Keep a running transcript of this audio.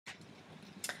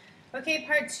Okay,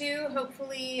 part two.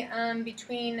 Hopefully,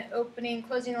 between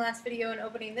closing the last video and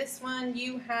opening this one,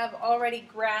 you have already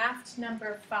graphed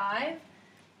number 5.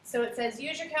 So it says,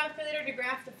 use your calculator to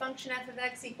graph the function f of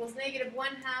x equals negative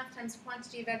 1/2 times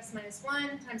quantity of x minus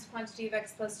 1 times quantity of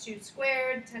x plus 2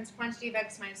 squared times quantity of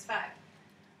x minus 5.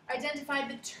 Identify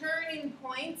the turning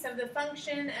points of the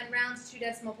function and round to 2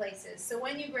 decimal places. So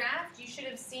when you graphed, you should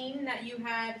have seen that you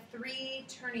had 3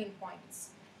 turning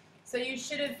points. So you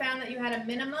should have found that you had a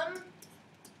minimum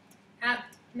at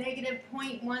negative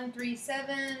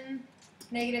 0.137,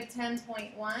 negative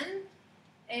 10.1,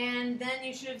 and then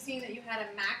you should have seen that you had a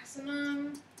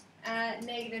maximum at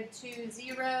negative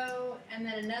 2.0, and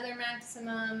then another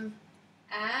maximum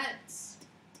at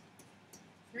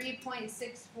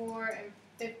 3.64 and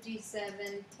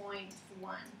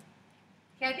 57.1.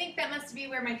 Okay, I think that must be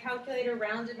where my calculator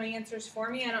rounded my answers for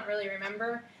me. I don't really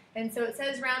remember. And so it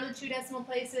says rounded 2 decimal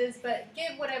places, but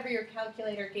give whatever your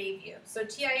calculator gave you. So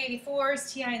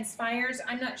TI-84s, TI-Nspires,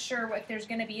 I'm not sure if there's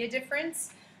going to be a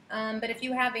difference, but if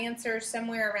you have answers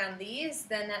somewhere around these,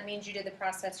 then that means you did the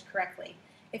process correctly.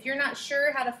 If you're not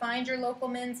sure how to find your local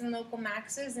mins and local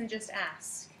maxes, then just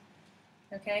ask.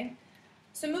 Okay?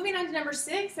 So moving on to number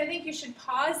 6, I think you should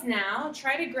pause now,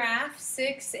 try to graph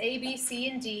 6, A, B, C,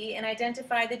 and D, and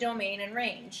identify the domain and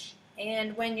range.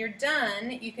 And when you're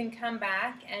done, you can come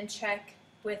back and check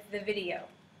with the video.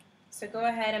 So go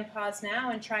ahead and pause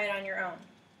now and try it on your own.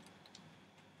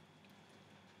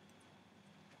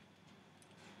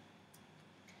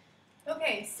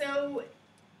 Okay, so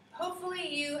hopefully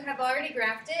you have already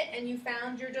graphed it and you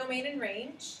found your domain and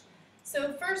range.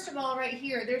 So first of all, right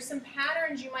here, there's some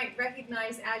patterns you might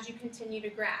recognize as you continue to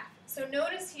graph. So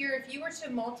notice here, if you were to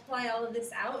multiply all of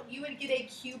this out, you would get a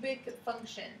cubic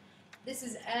function. This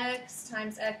is x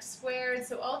times x squared,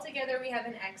 so altogether we have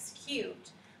an x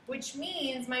cubed, which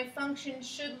means my function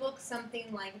should look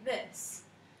something like this.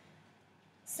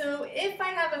 So if I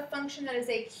have a function that is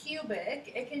a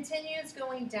cubic, it continues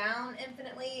going down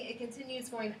infinitely, it continues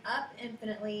going up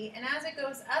infinitely, and as it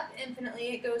goes up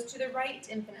infinitely, it goes to the right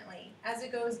infinitely. As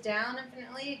it goes down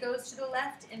infinitely, it goes to the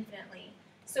left infinitely.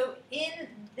 So in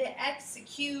the x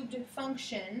cubed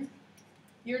function,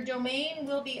 your domain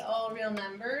will be all real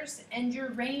numbers, and your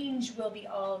range will be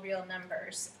all real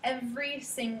numbers every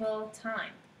single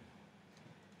time.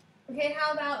 Okay,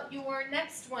 how about your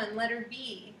next one, letter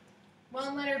B? Well,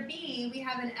 in letter B, we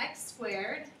have an x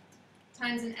squared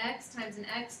times an x times an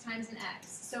x times an x.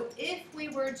 So if we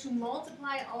were to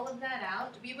multiply all of that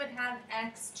out, we would have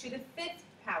x to the 5th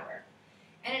power.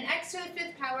 And an x to the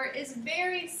 5th power is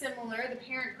very similar, the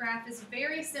parent graph is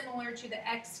very similar to the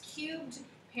x cubed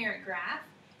parent graph,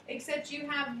 except you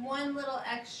have one little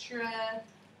extra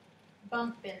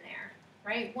bump in there,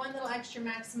 right? One little extra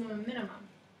maximum and minimum.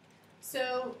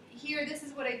 So here, this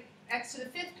is what a x to the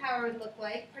 5th power would look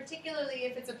like, particularly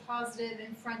if it's a positive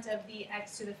in front of the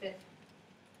x to the 5th.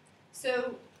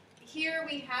 So here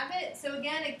we have it. So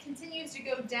again, it continues to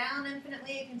go down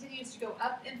infinitely, it continues to go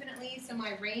up infinitely, so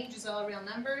my range is all real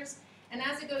numbers. And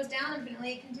as it goes down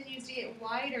infinitely, it continues to get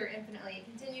wider infinitely, it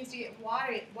continues to get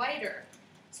wider.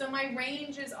 So my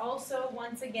range is also,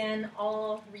 once again,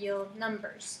 all real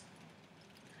numbers.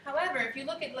 However, if you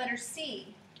look at letter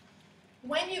C,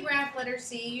 when you graph letter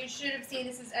C, you should have seen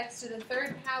this is x to the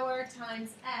 3rd power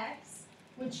times x,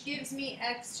 which gives me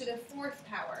x to the 4th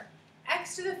power.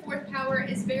 X to the 4th power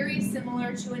is very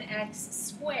similar to an x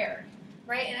squared,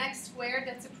 right? An x squared,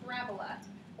 that's a parabola.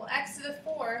 Well, x to the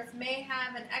 4th may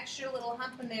have an extra little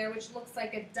hump in there which looks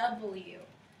like a W.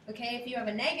 Okay, if you have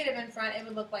a negative in front, it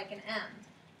would look like an M.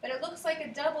 But it looks like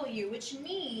a W, which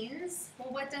means,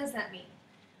 well, what does that mean?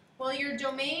 Well, your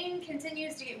domain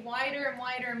continues to get wider and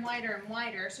wider and wider and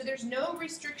wider, so there's no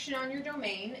restriction on your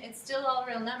domain. It's still all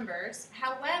real numbers.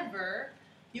 However,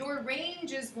 your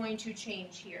range is going to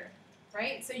change here,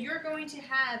 right? So you're going to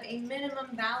have a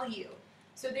minimum value.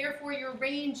 So therefore, your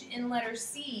range in letter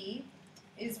C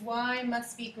is y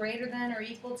must be greater than or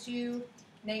equal to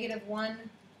negative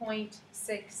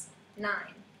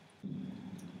 1.69.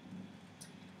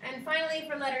 And finally,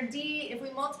 for letter D, if we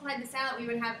multiplied this out, we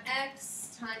would have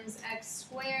x times x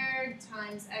squared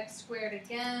times x squared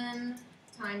again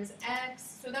times x.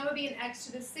 So that would be an x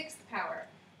to the 6th power.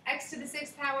 X to the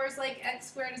 6th power is like x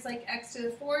squared is like x to the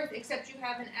 4th, except you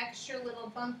have an extra little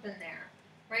bump in there,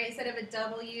 right? Instead of a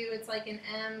W, it's like an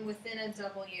M within a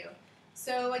W.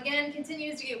 So again,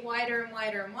 continues to get wider and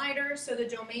wider and wider, so the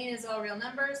domain is all real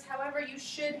numbers. However, you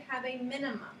should have a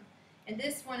minimum. And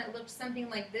this one, it looked something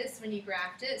like this when you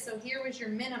graphed it. So here was your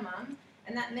minimum,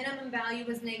 and that minimum value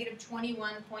was negative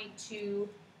 21.29.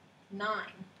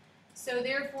 So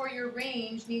therefore, your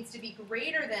range needs to be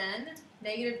greater than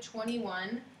negative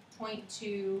 21.29.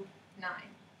 0.29,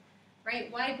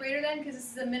 right? Why greater than? Because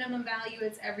this is a minimum value,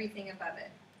 it's everything above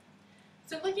it.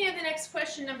 So looking at the next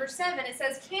question, number 7, it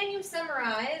says, can you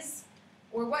summarize,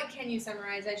 or what can you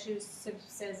summarize,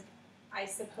 I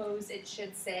suppose it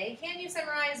should say, can you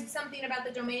summarize something about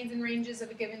the domains and ranges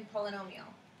of a given polynomial?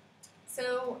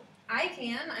 So I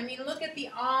can. I mean, look at the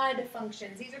odd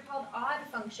functions. These are called odd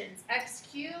functions. X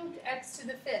cubed, x to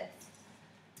the 5th.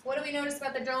 What do we notice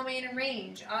about the domain and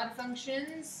range? Odd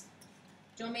functions,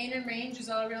 domain and range is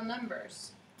all real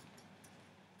numbers.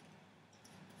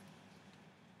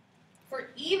 For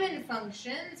even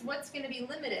functions, what's going to be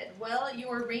limited? Well,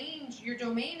 your range, your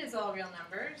domain is all real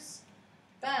numbers,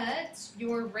 but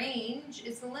your range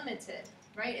is limited,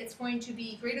 right? It's going to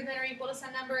be greater than or equal to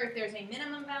some number if there's a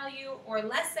minimum value, or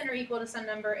less than or equal to some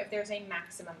number if there's a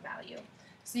maximum value.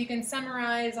 So you can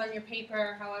summarize on your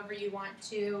paper however you want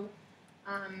to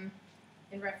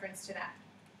in reference to that.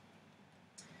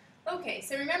 Okay,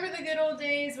 so remember the good old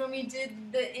days when we did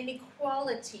the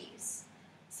inequalities.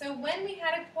 So when we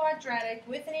had a quadratic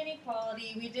with an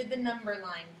inequality, we did the number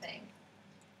line thing.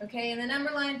 Okay, and the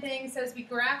number line thing says we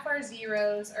graph our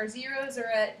zeros. Our zeros are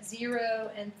at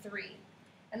 0 and 3.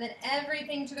 And then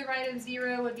everything to the right of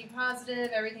 0 would be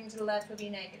positive, everything to the left would be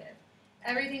negative.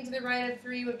 Everything to the right of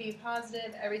 3 would be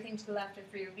positive, everything to the left of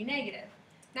 3 would be negative.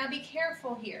 Now be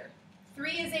careful here.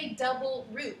 3 is a double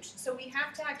root, so we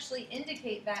have to actually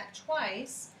indicate that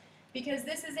twice, because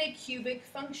this is a cubic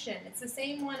function. It's the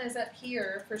same one as up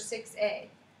here for 6a,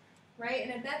 right?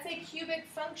 And if that's a cubic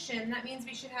function, that means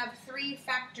we should have 3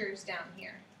 factors down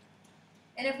here.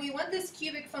 And if we want this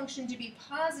cubic function to be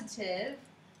positive,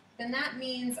 then that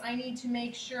means I need to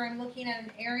make sure I'm looking at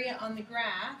an area on the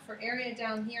graph, or area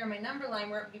down here on my number line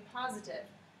where it would be positive.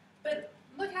 But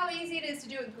look how easy it is to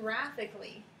do it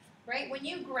graphically, right? When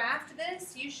you graphed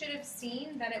this, you should have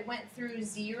seen that it went through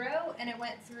 0 and it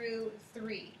went through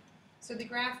 3. So the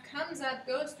graph comes up,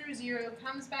 goes through 0,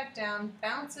 comes back down,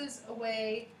 bounces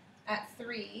away at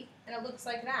 3, and it looks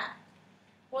like that.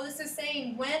 Well, this is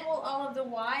saying, when will all of the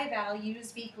y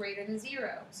values be greater than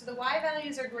 0? So the y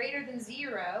values are greater than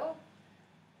 0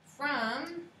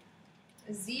 from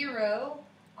 0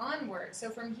 onward.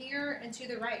 So from here and to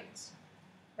the right,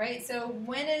 right? So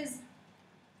when is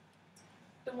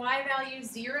the y value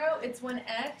 0? It's when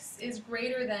x is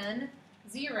greater than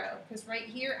 0, because right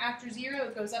here after 0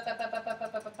 it goes up, up, up, up, up,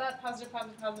 up, up, up, up, positive,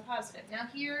 positive, positive, positive. Now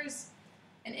here's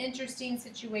an interesting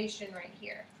situation right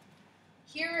here.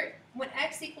 Here, when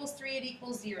x equals 3, it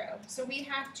equals 0. So we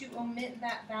have to omit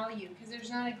that value, because there's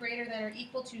not a greater than or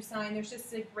equal to sign, there's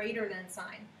just a greater than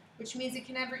sign, which means it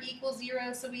can never equal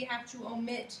 0, so we have to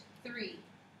omit 3.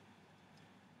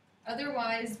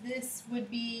 Otherwise, this would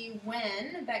be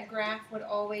when that graph would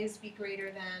always be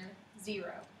greater than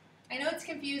 0. I know it's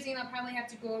confusing. I'll probably have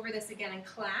to go over this again in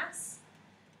class.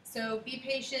 So be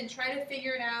patient, try to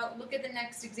figure it out, look at the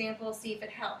next example, see if it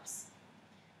helps.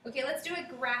 Okay, let's do it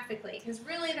graphically, because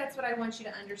really that's what I want you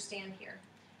to understand here.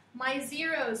 My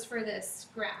zeros for this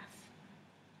graph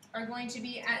are going to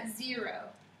be at 0,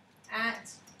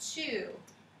 at 2,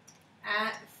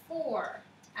 at 4,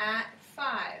 at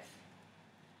 5.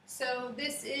 So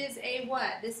this is a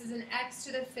what? This is an x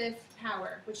to the 5th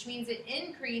power, which means it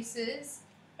increases,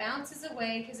 bounces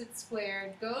away because it's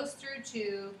squared, goes through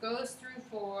 2, goes through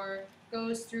 4,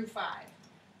 goes through 5.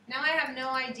 Now I have no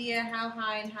idea how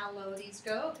high and how low these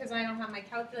go because I don't have my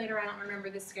calculator, I don't remember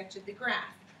the sketch of the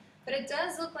graph. But it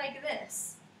does look like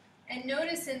this. And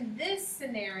notice in this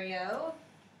scenario,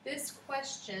 this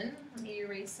question, let me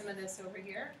erase some of this over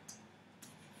here.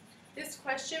 This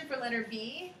question for letter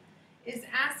B is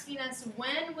asking us,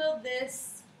 when will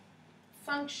this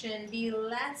function be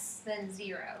less than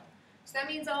 0? So that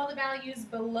means all the values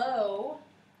below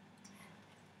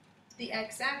the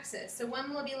x-axis. So when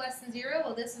will it be less than 0?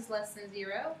 Well, this is less than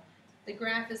 0. The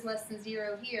graph is less than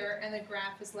 0 here, and the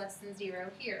graph is less than 0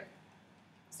 here.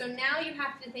 So now you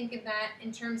have to think of that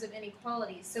in terms of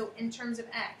inequalities. So in terms of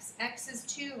x, x is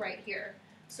 2 right here.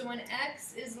 So when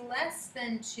x is less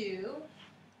than 2,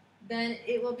 then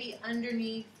it will be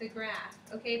underneath the graph.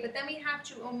 Okay, but then we have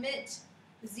to omit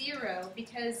 0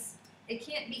 because it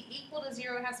can't be equal to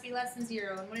 0, it has to be less than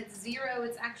 0. And when it's 0,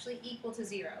 it's actually equal to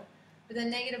 0. But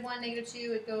then -1,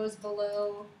 -2, it goes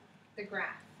below the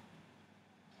graph.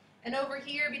 And over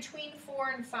here between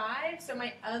 4 and 5, so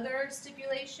my other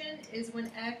stipulation is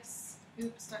when x,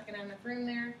 oops, not going to have enough room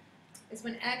there, is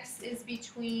when x is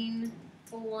between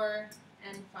 4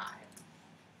 and 5.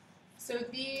 So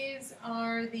these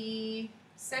are the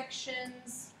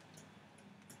sections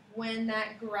when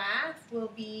that graph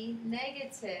will be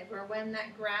negative, or when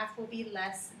that graph will be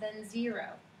less than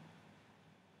 0.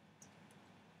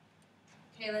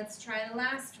 Okay, let's try the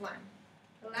last one.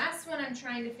 The last one I'm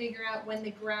trying to figure out when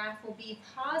the graph will be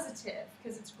positive,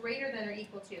 because it's greater than or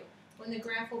equal to. When the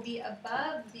graph will be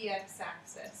above the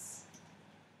x-axis.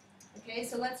 Okay,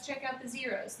 so let's check out the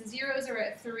zeros. The zeros are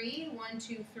at 3, 1,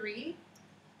 2, 3.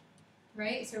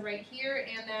 Right, so right here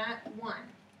and that 1.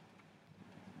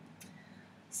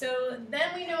 So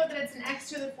then we know that it's an x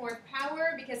to the 4th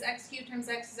power because x cubed times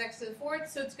x is x to the 4th,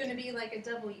 so it's going to be like a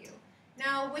w.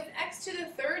 Now with x to the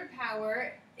 3rd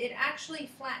power, it actually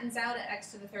flattens out at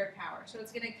x to the 3rd power. So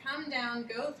it's going to come down,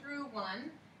 go through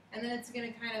 1, and then it's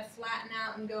going to kind of flatten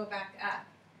out and go back up.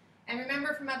 And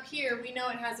remember from up here, we know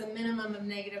it has a minimum of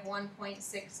negative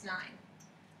 1.69.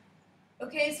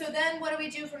 Okay, so then what do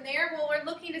we do from there? Well, we're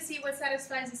looking to see what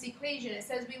satisfies this equation. It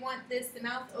says we want the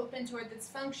mouth open toward this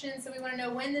function, so we want to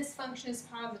know when this function is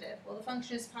positive. Well, the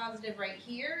function is positive right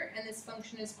here, and this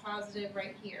function is positive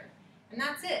right here. And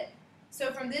that's it.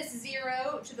 So from this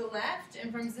 0 to the left,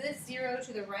 and from this 0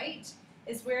 to the right,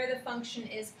 is where the function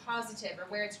is positive, or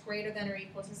where it's greater than or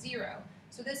equal to 0.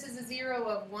 So this is a 0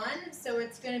 of 1, so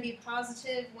it's going to be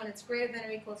positive when it's greater than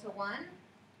or equal to 1.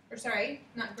 Or sorry,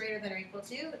 not greater than or equal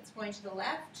to, it's going to the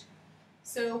left.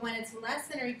 So when it's less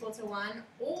than or equal to 1,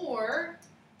 or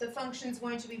the function is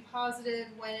going to be positive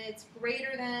when it's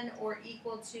greater than or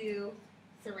equal to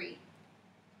 3.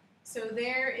 So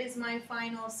there is my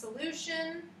final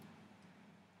solution.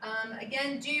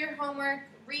 Again, do your homework,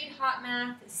 read Hot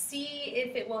Math, see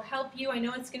if it will help you. I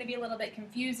know it's going to be a little bit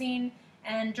confusing,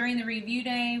 and during the review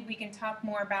day we can talk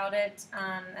more about it,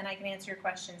 and I can answer your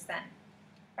questions then.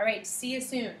 All right, see you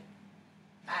soon.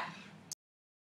 Bye.